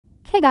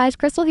Hey guys,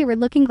 Crystal here with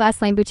Looking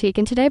Glass Lane Boutique,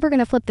 and today we're going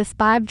to flip this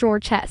 5-drawer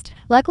chest.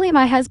 Luckily,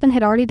 my husband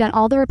had already done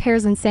all the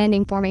repairs and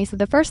sanding for me, so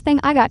the first thing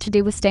I got to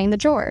do was stain the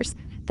drawers.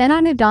 Then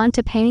I moved on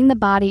to painting the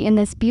body in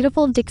this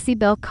beautiful Dixie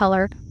Belle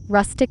color,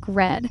 Rustic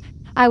Red.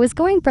 I was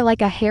going for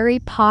like a Harry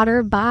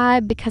Potter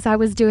vibe because I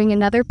was doing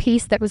another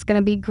piece that was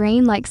going to be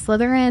green like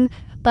Slytherin,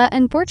 but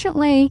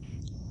unfortunately,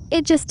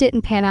 it just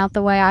didn't pan out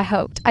the way I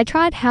hoped. I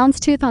tried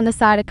houndstooth on the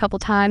side a couple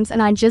times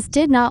and I just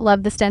did not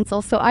love the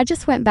stencil, so I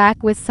just went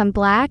back with some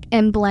black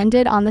and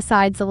blended on the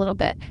sides a little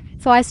bit.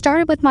 So I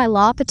started with my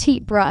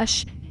LaPetite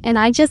brush and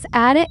I just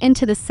add it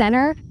into the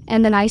center,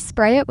 and then I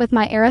spray it with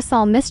my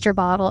aerosol mister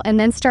bottle and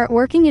then start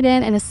working it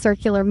in a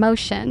circular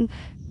motion.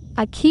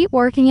 I keep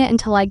working it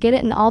until I get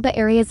it in all the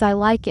areas I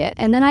like it,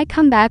 and then I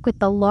come back with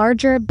the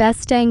larger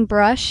Best Dang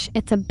brush.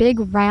 It's a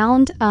big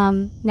round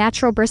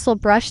natural bristle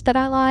brush that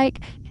I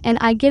like, and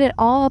I get it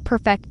all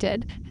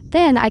perfected.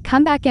 Then I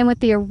come back in with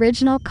the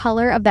original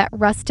color of that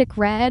rustic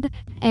red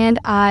and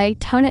I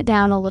tone it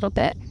down a little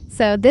bit.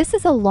 So this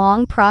is a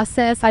long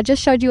process. I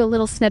just showed you a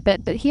little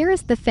snippet, but here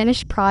is the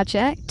finished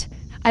project.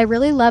 I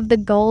really love the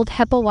gold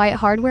Heppel white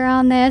hardware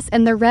on this,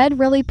 and the red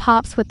really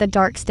pops with the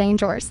dark stain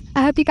drawers.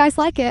 I hope you guys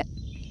like it.